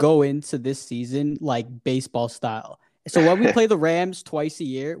just go into this season like baseball style. So when we play the Rams twice a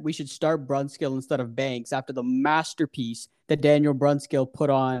year, we should start Brunskill instead of Banks after the masterpiece that Daniel Brunskill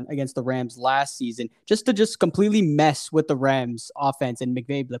put on against the Rams last season, just to completely mess with the Rams offense and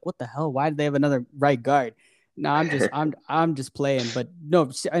McVay be like, what the hell? Why do they have another right guard? No, I'm just playing. But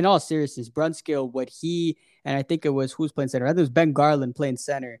no, in all seriousness, Brunskill, and I think it was who's playing center. I think it was Ben Garland playing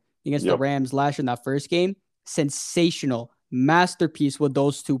center against the Yep. Rams last year in that first game. Sensational masterpiece with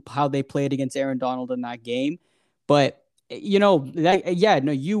those two, how they played against Aaron Donald in that game. But no,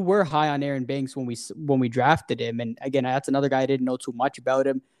 you were high on Aaron Banks when we drafted him, and again, that's another guy I didn't know too much about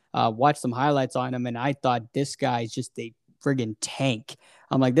him. Watched some highlights on him, and I thought this guy is just a friggin' tank.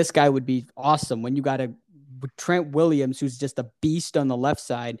 I'm like, this guy would be awesome when you got a Trent Williams who's just a beast on the left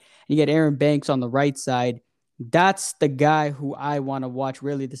side, and you get Aaron Banks on the right side. That's the guy who I want to watch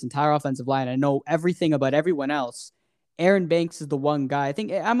really this entire offensive line. I know everything about everyone else. Aaron Banks is the one guy. I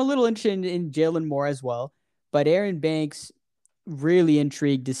think I'm a little interested in Jalen Moore as well. But Aaron Banks, really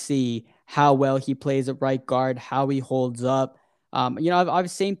intrigued to see how well he plays at right guard, how he holds up. I've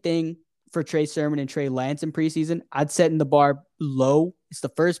same thing for Trey Sermon and Trey Lance in preseason. I'd set in the bar low. It's the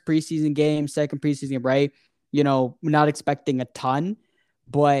first preseason game, second preseason game, right? Not expecting a ton,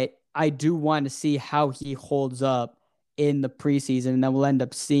 but I do want to see how he holds up in the preseason, and then we'll end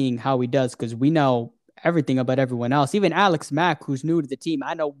up seeing how he does because we know everything about everyone else. Even Alex Mack, who's new to the team,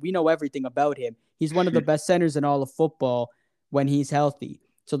 we know everything about him. He's one of the best centers in all of football when he's healthy.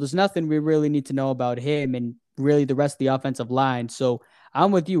 So there's nothing we really need to know about him and really the rest of the offensive line. So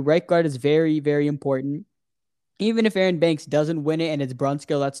I'm with you. Right guard is very, very important. Even if Aaron Banks doesn't win it and it's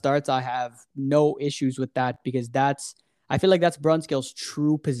Brunskill that starts, I have no issues with that because I feel like that's Brunskill's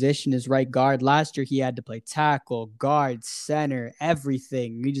true position is right guard. Last year he had to play tackle, guard, center,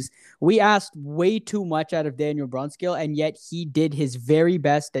 everything. We asked way too much out of Daniel Brunskill, and yet he did his very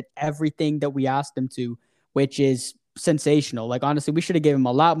best at everything that we asked him to, which is sensational. Like honestly, we should have given him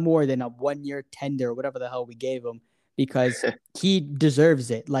a lot more than a 1-year tender or whatever the hell we gave him because he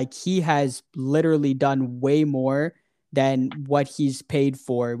deserves it. Like he has literally done way more than what he's paid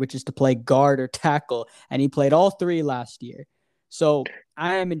for, which is to play guard or tackle. And he played all three last year. So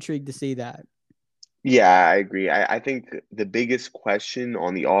I am intrigued to see that. Yeah, I agree. I think the biggest question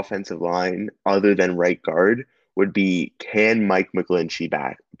on the offensive line, other than right guard, would be can Mike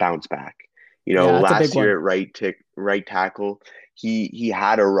McGlinchey bounce back? Yeah, that's a big Last year one. at right tackle, he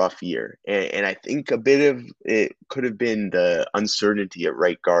had a rough year, and I think a bit of it could have been the uncertainty at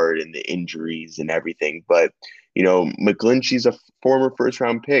right guard and the injuries and everything. But McGlinchey's a former first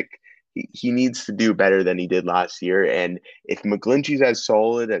round pick. He needs to do better than he did last year. And if McGlinchey's as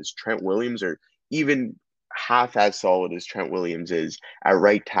solid as Trent Williams, or even half as solid as Trent Williams is at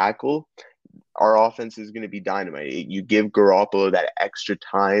right tackle, our offense is going to be dynamite. You give Garoppolo that extra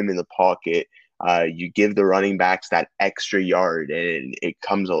time in the pocket. You give the running backs that extra yard, and it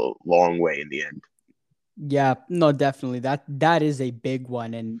comes a long way in the end. Yeah, no, definitely. That is a big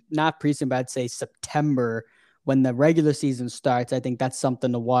one. And not preseason, but I'd say September when the regular season starts. I think that's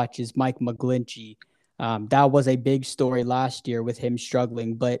something to watch is Mike McGlinchey. That was a big story last year with him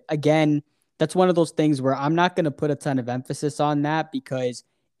struggling. But again, that's one of those things where I'm not going to put a ton of emphasis on that because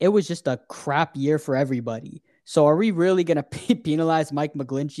it was just a crap year for everybody. So are we really going to penalize Mike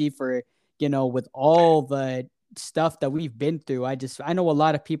McGlinchey for, with all the stuff that we've been through? I know a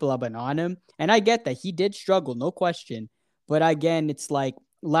lot of people have been on him, and I get that he did struggle, no question. But again, it's like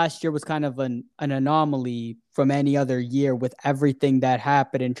last year was kind of an anomaly from any other year with everything that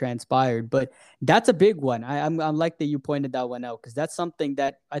happened and transpired. But that's a big one. I'm like that you pointed that one out because that's something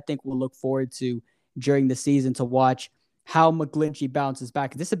that I think we'll look forward to during the season to watch how McGlinchey bounces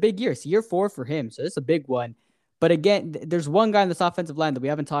back. This is a big year. It's year 4 for him, so it's a big one. But again, there's one guy in this offensive line that we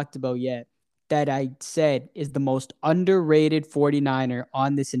haven't talked about yet that I said is the most underrated 49er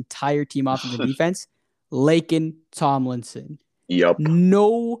on this entire team offense and defense, Laken Tomlinson. Yep.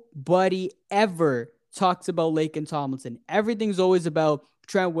 Nobody ever talks about Laken Tomlinson. Everything's always about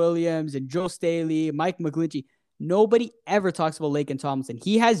Trent Williams and Joe Staley, Mike McGlinchey. Nobody ever talks about Laken Tomlinson.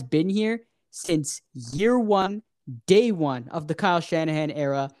 He has been here since year 1, day 1 of the Kyle Shanahan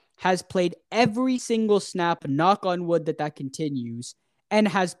era, has played every single snap, knock on wood that continues, and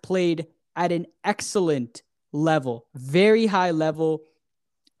has played at an excellent level, very high level.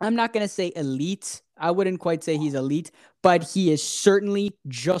 I'm not going to say elite. I wouldn't quite say he's elite, but he is certainly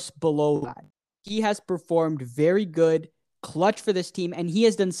just below that. He has performed very good, clutch for this team, and he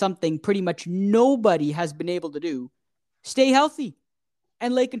has done something pretty much nobody has been able to do. Stay healthy.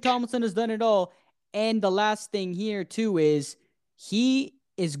 And Laken Tomlinson has done it all. And the last thing here, too, is he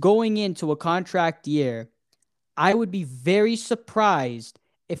is going into a contract year. I would be very surprised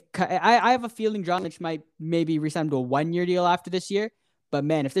if I have a feeling John Lynch might maybe resign to a 1-year deal after this year. But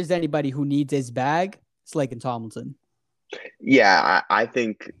man, if there's anybody who needs his bag, it's Laken Tomlinson. Yeah, I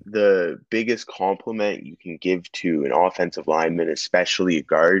think the biggest compliment you can give to an offensive lineman, especially a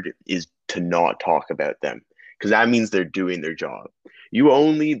guard, is to not talk about them because that means they're doing their job. You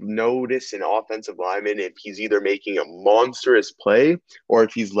only notice an offensive lineman if he's either making a monstrous play or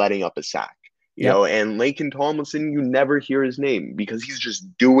if he's letting up a sack. Yep. And Laken Tomlinson, you never hear his name because he's just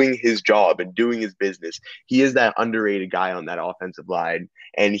doing his job and doing his business. He is that underrated guy on that offensive line,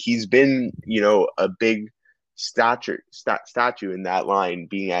 and he's been, a big statue in that line,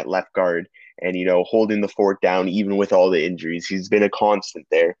 being at left guard and holding the fort down even with all the injuries. He's been a constant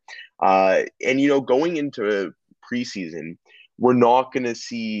there. And going into preseason, we're not going to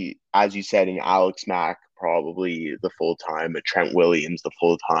see, as you said, an Alex Mack probably the full time, a Trent Williams the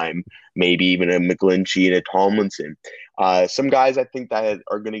full time, maybe even a McGlinchey and a Tomlinson. Some guys I think that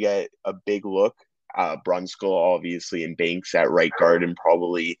are going to get a big look. Brunskill, obviously, and Banks at right guard, and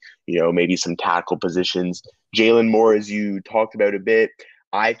probably, maybe some tackle positions. Jalen Moore, as you talked about a bit,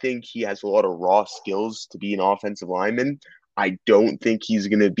 I think he has a lot of raw skills to be an offensive lineman. I don't think he's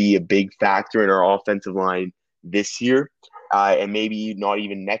going to be a big factor in our offensive line this year, and maybe not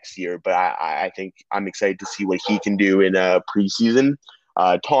even next year. But I think I'm excited to see what he can do in preseason.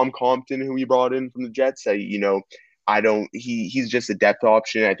 Tom Compton, who we brought in from the Jets, he's just a depth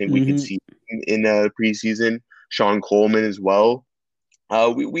option. I think we could see in preseason. Sean Coleman as well.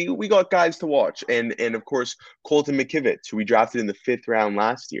 We got guys to watch, and of course Colton McKivitz, who we drafted in the 5th round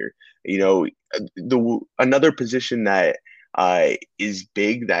last year. Another position that is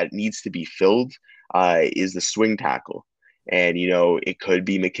big that needs to be filled is the swing tackle, and it could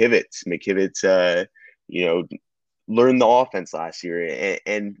be McKivitz. McKivitz, learned the offense last year,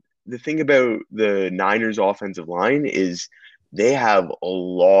 and the thing about the Niners offensive line is they have a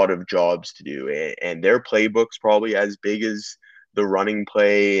lot of jobs to do, and their playbook's probably as big as the running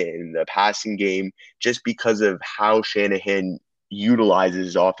play and the passing game, just because of how Shanahan utilizes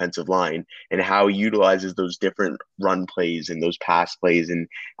his offensive line and how he utilizes those different run plays and those pass plays and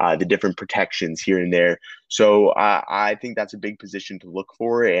the different protections here and there. So I think that's a big position to look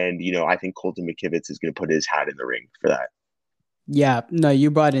for. And, I think Colton McKivitz is going to put his hat in the ring for that. Yeah, no,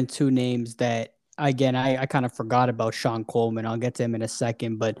 you brought in 2 names that, again, I kind of forgot about. Sean Coleman. I'll get to him in a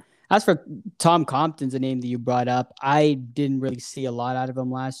second, but As for Tom Compton's a name that you brought up, I didn't really see a lot out of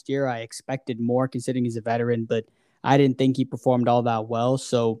him last year. I expected more considering he's a veteran, but I didn't think he performed all that well.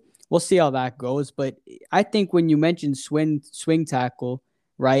 So we'll see how that goes. But I think when you mentioned swing tackle,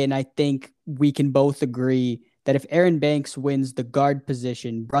 right, and I think we can both agree that if Aaron Banks wins the guard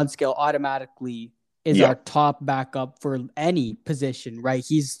position, Brunskill automatically is our Yeah. top backup for any position, right?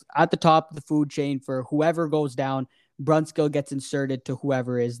 He's at the top of the food chain for whoever goes down. Brunskill gets inserted to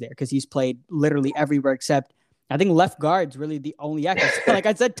whoever is there because he's played literally everywhere except I think left guard's really the only because like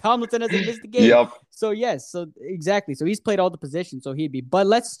I said, Tomlinson hasn't missed a game. Yep. So yes, so exactly. So he's played all the positions, so he'd be. But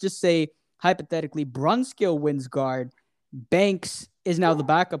let's just say hypothetically, Brunskill wins guard. Banks is now the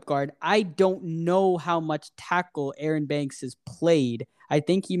backup guard. I don't know how much tackle Aaron Banks has played. I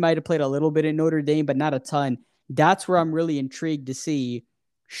think he might have played a little bit in Notre Dame, but not a ton. That's where I'm really intrigued to see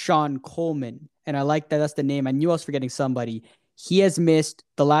Sean Coleman. And I like that that's the name. I knew I was forgetting somebody. He has missed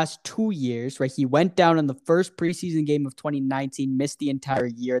the last 2 years, right? He went down in the first preseason game of 2019, missed the entire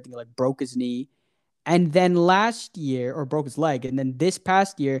year. I think he like broke his knee. And then last year, or broke his leg. And then this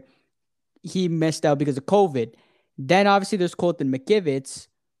past year, he missed out because of COVID. Then obviously there's Colton McKivitz,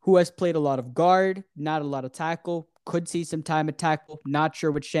 who has played a lot of guard, not a lot of tackle, could see some time at tackle. Not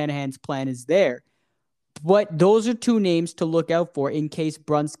sure what Shanahan's plan is there. But those are two names to look out for in case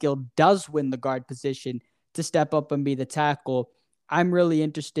Brunskill does win the guard position to step up and be the tackle. I'm really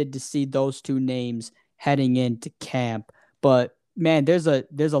interested to see those two names heading into camp. But man, there's a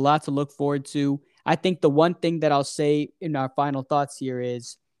lot to look forward to. I think the one thing that I'll say in our final thoughts here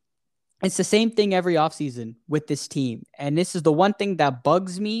is it's the same thing every offseason with this team. And this is the one thing that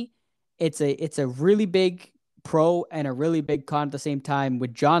bugs me. It's a really big pro and a really big con at the same time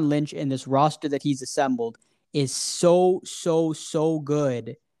with John Lynch and this roster that he's assembled is so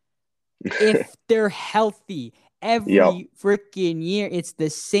good if they're healthy. Yep. Every freaking year, it's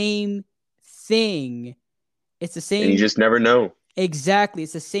the same thing. It's the And you same. just never know. Exactly.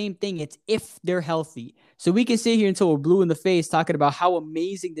 It's the same thing. It's if they're healthy. So we can sit here until we're blue in the face talking about how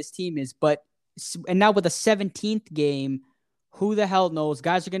amazing this team is. And now with the 17th game, who the hell knows?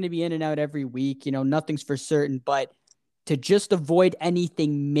 Guys are going to be in and out every week. Nothing's for certain. But to just avoid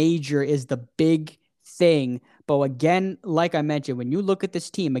anything major is the big thing. But again, like I mentioned, when you look at this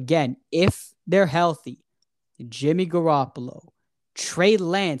team, again, if they're healthy, Jimmy Garoppolo, Trey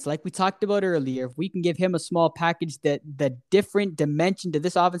Lance, like we talked about earlier, if we can give him a small package that the different dimension to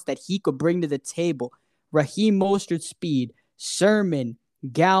this offense that he could bring to the table, Raheem Mostert speed, Sermon,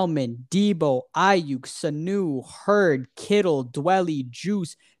 Galman, Debo, Ayuk, Sanu, Hurd, Kittle, Dwelly,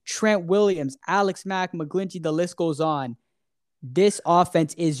 Juice, Trent Williams, Alex Mack, McGlinchey, the list goes on. This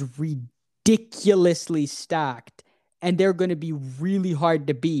offense is ridiculously stacked, and they're going to be really hard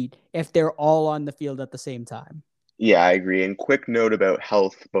to beat if they're all on the field at the same time. Yeah, I agree. And quick note about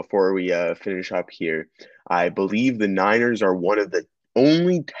health before we finish up here. I believe the Niners are one of the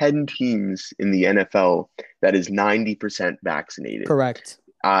only 10 teams in the NFL that is 90% vaccinated. Correct.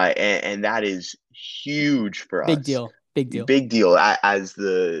 And that is huge for Big us. deal. Big deal. Big deal. As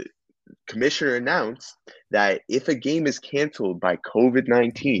the commissioner announced that if a game is canceled by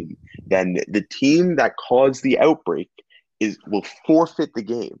COVID-19, then the team that caused the outbreak will forfeit the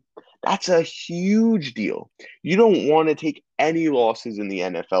game. That's a huge deal. You don't want to take any losses in the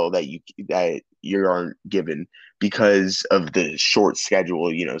NFL that you aren't given because of the short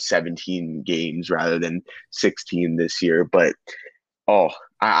schedule, 17 games rather than 16 this year. But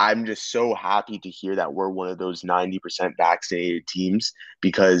I'm just so happy to hear that we're one of those 90% vaccinated teams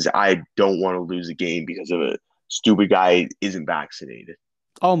because I don't want to lose a game because of a stupid guy isn't vaccinated.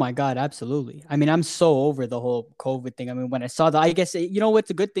 Oh my God, absolutely. I mean, I'm so over the whole COVID thing. I mean, when I saw that, I guess, it's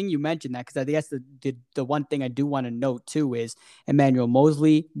a good thing you mentioned that because I guess the one thing I do want to note too is Emmanuel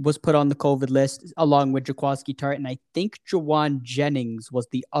Mosley was put on the COVID list along with Jaquiski Tartt. And I think Jawan Jennings was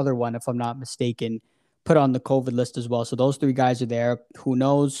the other one, if I'm not mistaken, put on the COVID list as well. So those three guys are there. Who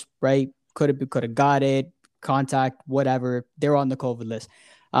knows, right? Could have got it, contact, whatever. They're on the COVID list.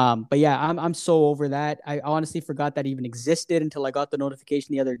 But yeah, I'm so over that. I honestly forgot that even existed until I got the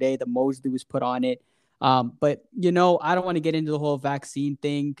notification the other day that Mosley was put on it. But I don't want to get into the whole vaccine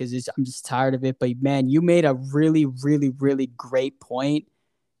thing because I'm just tired of it. But man, you made a really, really, really great point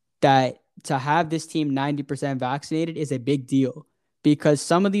that to have this team 90% vaccinated is a big deal because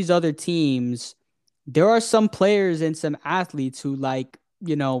some of these other teams, there are some players and some athletes who like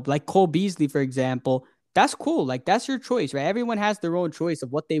Cole Beasley, for example. That's cool. Like, that's your choice, right? Everyone has their own choice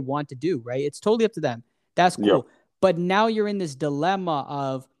of what they want to do, right? It's totally up to them. That's Yep. cool. But now you're in this dilemma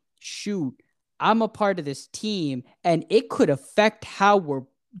of, shoot, I'm a part of this team and it could affect how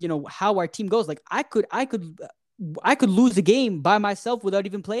how our team goes. Like, I could I could lose a game by myself without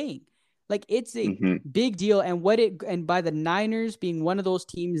even playing. Like, it's a Hmm. big deal. And by the Niners being one of those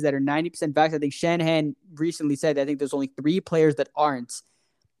teams that are 90% vaccinated, I think Shanahan recently said, I think there's only 3 players that aren't.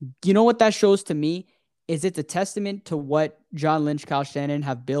 You know what that shows to me? Is it's a testament to what John Lynch, Kyle Shanahan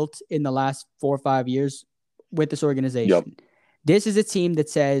have built in the last 4 or 5 years with this Yep. organization. This is a team that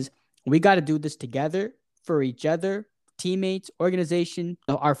says, we got to do this together for each other, teammates, organization,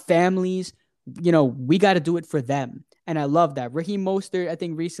 our families. We got to do it for them. And I love that. Raheem Mostert, I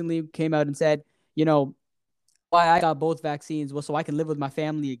think, recently came out and said, why I got both vaccines was so I can live with my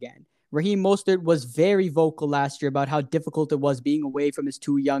family again. Raheem Mostert was very vocal last year about how difficult it was being away from his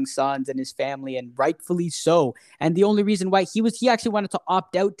 2 young sons and his family, and rightfully so. And the only reason why he actually wanted to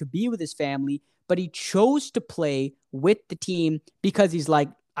opt out to be with his family, but he chose to play with the team because he's like,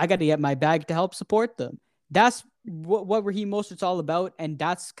 I got to get my bag to help support them. That's what Raheem Mostert's all about, and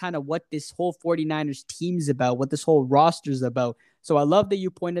that's kind of what this whole 49ers team's about, what this whole roster's about. So I love that you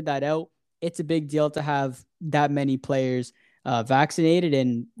pointed that out. It's a big deal to have that many players vaccinated,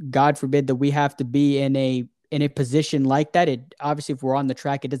 and God forbid that we have to be in a position like that. It obviously, if we're on the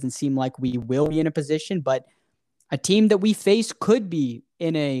track, it doesn't seem like we will be in a position, but a team that we face could be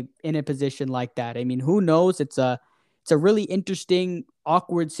in a position like that. I mean, who knows? It's a really interesting,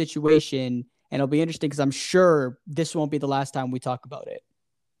 awkward situation, and it'll be interesting because I'm sure this won't be the last time we talk about it.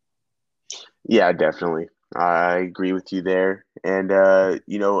 Yeah, definitely. I agree with you there. And I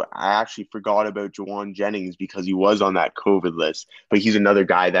actually forgot about Jawan Jennings because he was on that COVID list, but he's another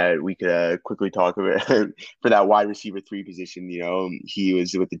guy that we could quickly talk about for that wide receiver 3 position. He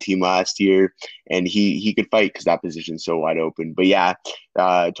was with the team last year, and he could fight because that position's so wide open. But yeah,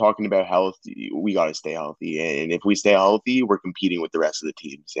 talking about health, we got to stay healthy, and if we stay healthy, we're competing with the rest of the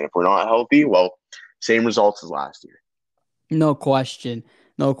teams. And if we're not healthy, well, same results as last year. No question.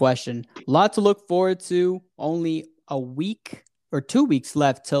 No question. A lot to look forward to. Only a week or 2 weeks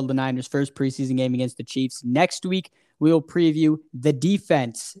left till the Niners' first preseason game against the Chiefs. Next week, we'll preview the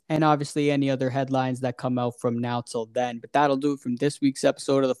defense and obviously any other headlines that come out from now till then. But that'll do it from this week's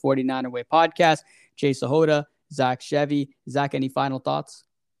episode of the 49er Way podcast. Jay Sahota, Zach Chevy. Zach, any final thoughts?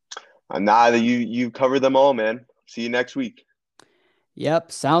 Nah, you covered them all, man. See you next week.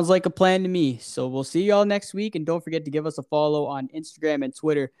 Yep, sounds like a plan to me. So we'll see y'all next week. And don't forget to give us a follow on Instagram and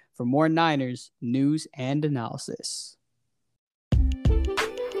Twitter for more Niners news and analysis.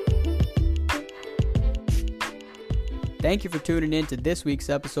 Thank you for tuning in to this week's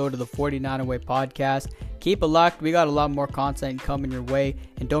episode of the 49er Way podcast. Keep it locked. We got a lot more content coming your way.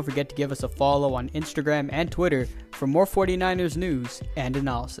 And don't forget to give us a follow on Instagram and Twitter for more 49ers news and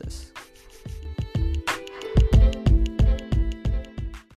analysis.